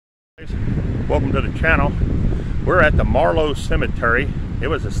Welcome to the channel. We're at the Marlow Cemetery. It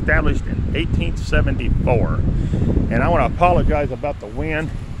was established in 1874, and I want to apologize about the wind.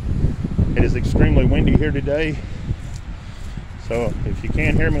 It is extremely windy here today, so if you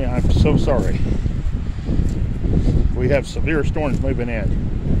can't hear me, I'm so sorry. We have severe storms moving in.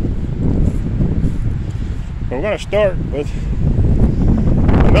 So we're going to start with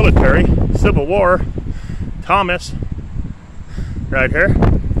the military, Civil War, Thomas, right here.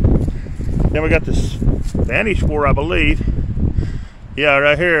 Then we got this Spanish War, I believe. Yeah,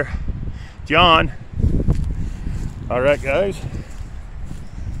 right here, John. All right, guys.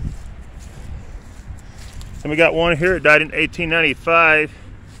 And we got one here that died in 1895,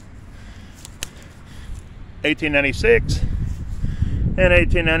 1896, and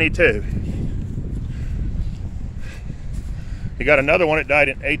 1892. You got another one that died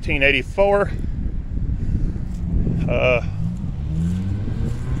in 1884.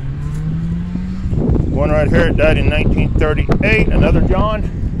 One right here that died in 1938, another John.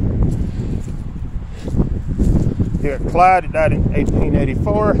 You got Clyde that died in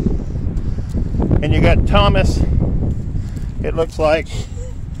 1884. And you got Thomas, it looks like.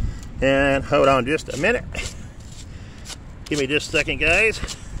 And hold on just a minute. Give me just a second, guys.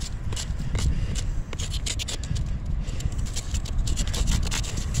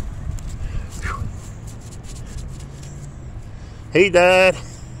 He died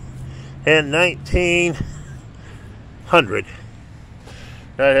in 1900.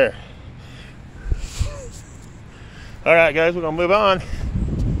 Right here. All right, guys, we're gonna move on.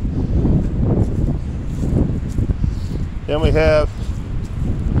 Then we have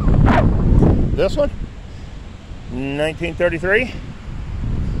this one, 1933.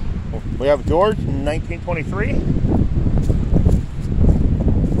 We have George, 1923.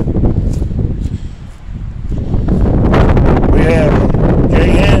 We have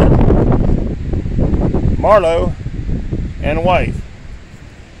J.N. Marlow and wife.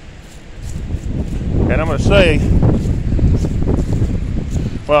 And I'm going to say,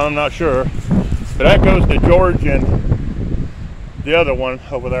 well, I'm not sure, but that goes to George and the other one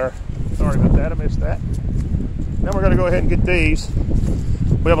over there. Sorry about that, I missed that. Then we're going to go ahead and get these.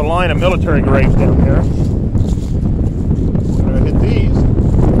 We have a line of military graves down here. We're going to hit these.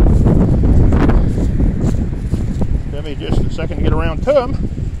 Give me just a second to get around to them.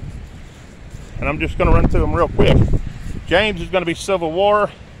 And I'm just going to run through them real quick. James is going to be Civil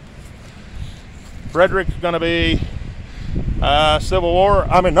War. Frederick's going to be Civil War.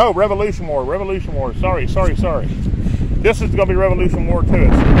 I mean, no, Revolution War. Revolution War. Sorry. This is going to be Revolution War too.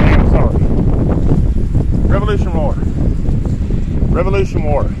 I'm sorry. Revolution War. Revolution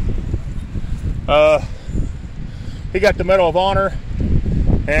War. He got the Medal of Honor,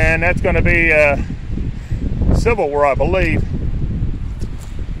 and that's going to be Civil War, I believe.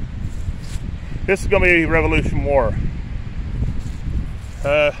 This is going to be Revolution War.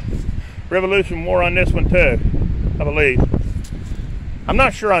 Revolution War on this one too, I believe. I'm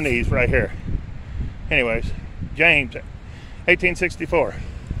not sure on these right here. Anyways, James, 1864.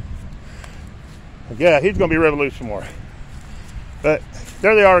 Yeah, he's going to be Revolution War. But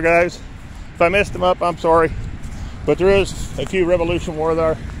there they are, guys. If I messed them up, I'm sorry. But there is a few Revolution War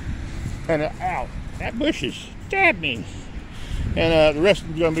there. And ow, that bush has stabbed me. And the rest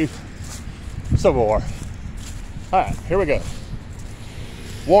is going to be Civil War. All right, here we go.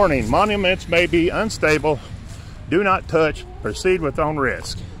 Warning, monuments may be unstable. Do not touch. Proceed with own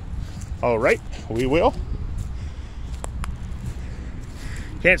risk. All right, we will.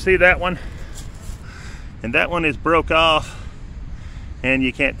 Can't see that one. And that one is broke off. And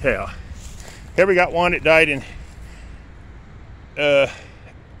you can't tell. Here we got one that died in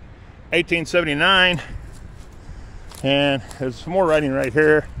 1879. And there's some more writing right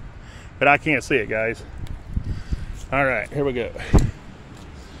here. But I can't see it, guys. All right, here we go.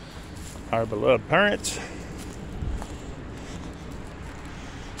 Our beloved parents.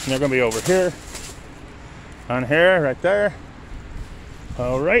 And they're going to be over here. On here, right there.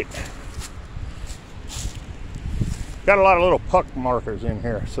 All right. Got a lot of little puck markers in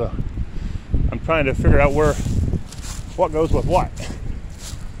here, so I'm trying to figure out what goes with what.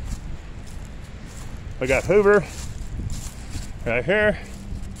 We got Hoover right here.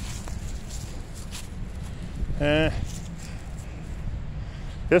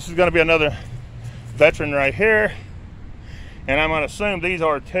 This is going to be another veteran right here. And I'm going to assume these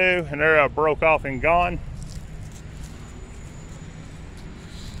are too, and they're broke off and gone.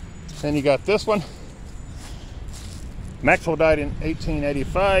 Then you got this one. Maxwell died in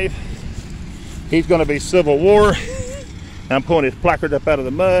 1885. He's going to be Civil War. I'm pulling his placard up out of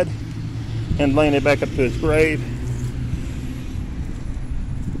the mud and laying it back up to his grave.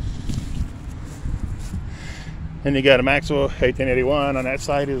 And you got a Maxwell 1881 on that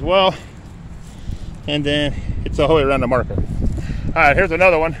side as well. And then it's all the way around the marker. All right, here's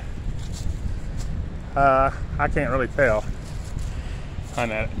another one. I can't really tell on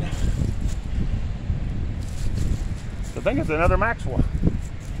that. I think it's another Maxwell.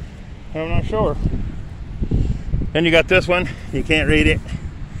 I'm not sure. Then you got this one. You can't read it.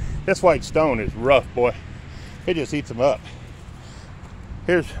 This white stone is rough, boy. It just eats them up.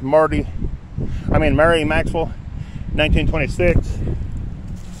 Here's Mary Maxwell, 1926.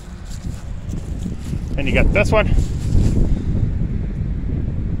 And you got this one.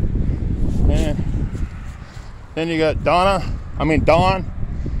 And then you got Dawn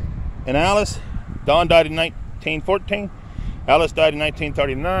and Alice. Dawn died in 1914. Alice died in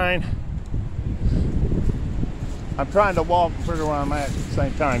 1939. I'm trying to walk and figure where I'm at the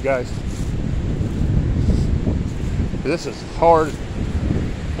same time, guys. This is hard.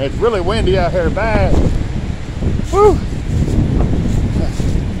 It's really windy out here, bad. Woo!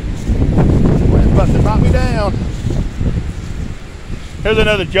 Wind's about to knock me down. Here's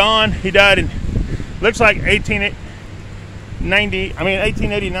another John. He died in, looks like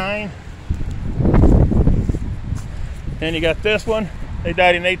 1889. Then you got this one. They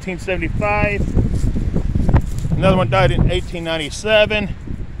died in 1875. Another one died in 1897.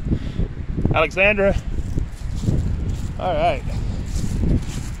 Alexandra. All right.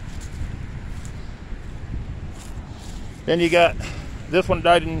 Then you got this one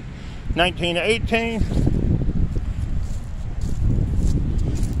died in 1918.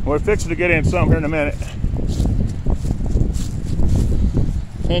 We're fixing to get in some here in a minute.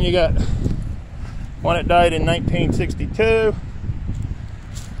 And you got one that died in 1962.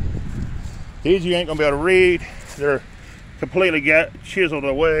 These you ain't gonna be able to read. They're completely chiseled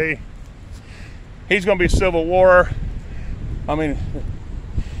away. He's gonna be Civil War. I mean,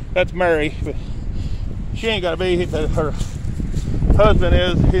 that's Mary, but she ain't gotta be. Her husband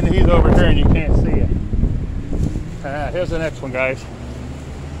is, and he's over here and you can't see it. Here's the next one, guys.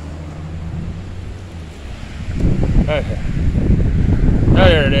 Right here. Oh,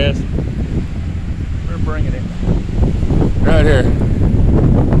 there it is. We're bringing it. Right here.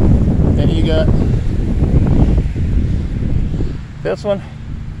 Then you got this one.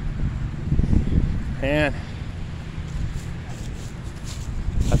 And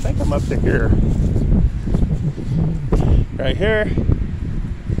I think I'm up to here. Right here.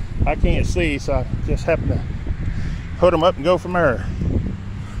 I can't see, so I just happen to put them up and go from there.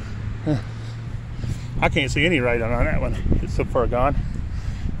 I can't see any writing on that one. It's so far gone.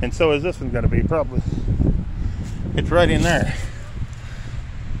 And so is this one going to be, probably. It's right in there.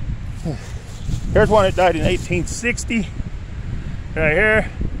 Here's one that died in 1860. Right here.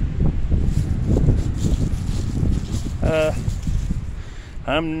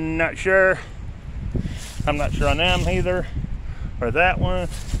 I'm not sure. I'm not sure on them either. Or that one.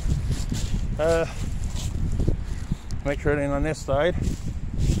 Make sure it ain't on this side.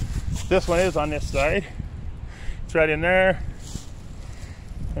 This one is on this side. It's right in there.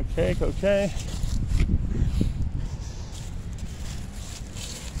 Okay, okay.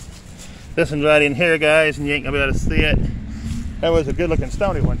 This one's right in here, guys, and you ain't gonna be able to see it. That was a good looking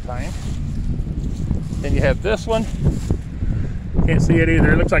stone at one time. Then you have this one. Can't see it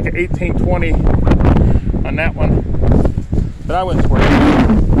either. It looks like an 1820 on that one. But I wouldn't swear.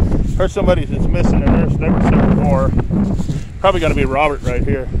 Heard somebody that's missing in there. They were seen before. Probably gotta be Robert right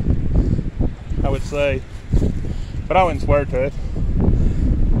here, I would say. But I wouldn't swear to it.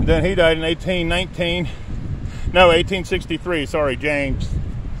 And then he died in 1819. No, 1863. Sorry, James.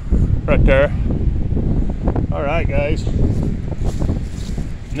 Right there. All right, guys.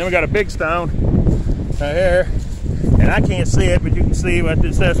 And then we got a big stone right here. And I can't see it, but you can see what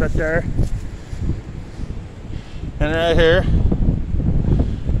it says right there. And right here.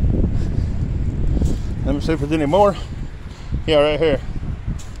 Let me see if there's any more. Yeah, right here.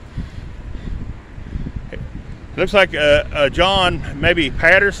 Looks like John, maybe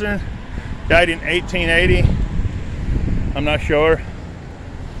Patterson, died in 1880. I'm not sure.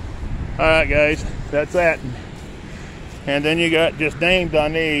 All right, guys, that's that. And then you got just names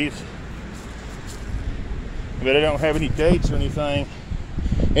on these, but I don't have any dates or anything.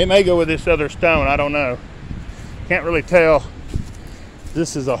 It may go with this other stone, I don't know. Can't really tell.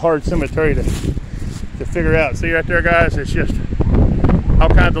 This is a hard cemetery to figure out. See right there, guys, it's just all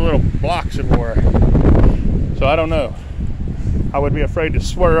kinds of little blocks everywhere. So I don't know. I would be afraid to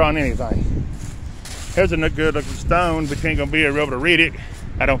swear on anything. Here's a good looking stone, but you ain't gonna be able to read it,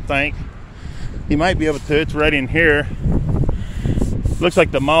 I don't think. You might be able to, it's right in here. Looks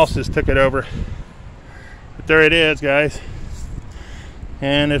like the mosses took it over. But there it is, guys.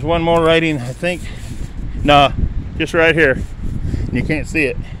 And there's one more writing, I think. No, just right here. And you can't see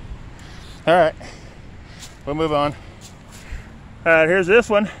it. All right, we'll move on. All right, here's this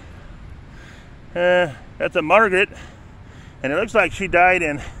one. That's a Margaret, and it looks like she died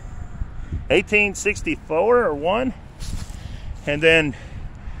in 1864 or 1. And then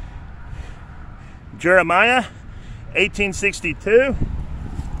Jeremiah, 1862.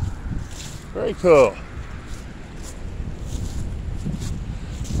 Very cool.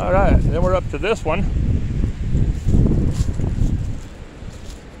 All right, then we're up to this one.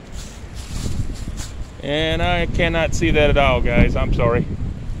 And I cannot see that at all, guys. I'm sorry.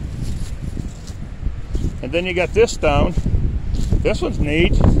 And then you got this stone. This one's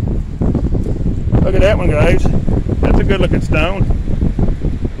neat. Look at that one, guys. That's a good looking stone.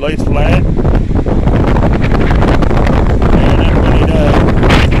 Lays flat. And that's what he does.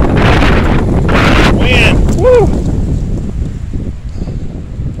 Wind. Woo!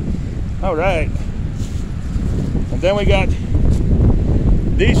 All right. And then we got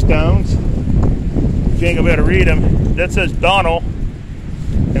these stones. You ain't gonna be able to read them. That says Donald,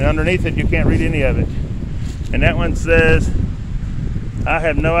 and underneath it you can't read any of it. And that one says, I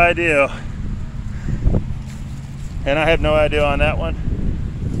have no idea. And I have no idea on that one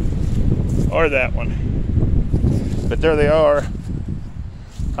or that one. But there they are.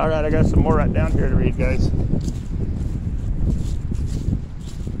 All right, I got some more right down here to read, guys.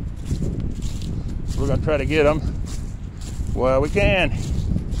 We're gonna try to get them while we can.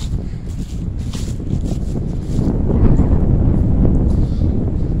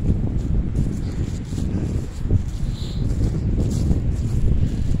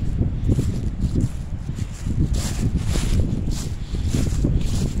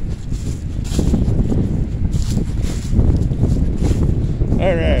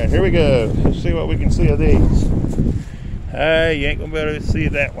 Alright, here we go. Let's see what we can see of these. You ain't gonna be able to see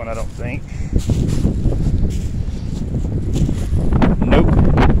that one, I don't think. Nope.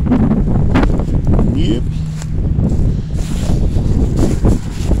 Yep.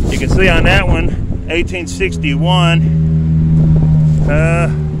 You can see on that one, 1861.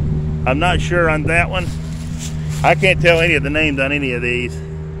 I'm not sure on that one. I can't tell any of the names on any of these.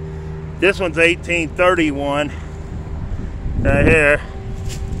 This one's 1831. Right here.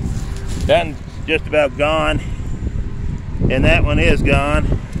 That one's just about gone. And that one is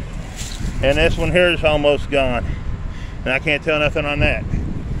gone. And this one here is almost gone. And I can't tell nothing on that.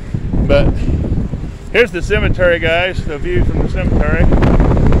 But here's the cemetery, guys. The view from the cemetery.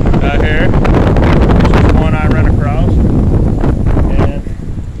 Out here. This is the one I ran across. And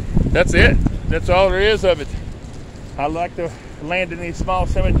that's it. That's all there is of it. I like to land in these small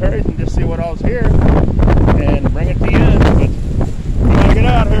cemeteries and just see what all's here. And bring it to you. But we gotta get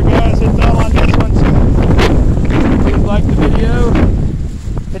out here, guys. It's all on this one. So please like the video.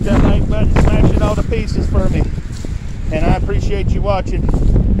 Hit that like button. Smash it all to pieces for me. And I appreciate you watching.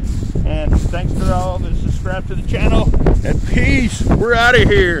 And thanks to all that subscribe to the channel. And peace. We're out of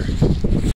here.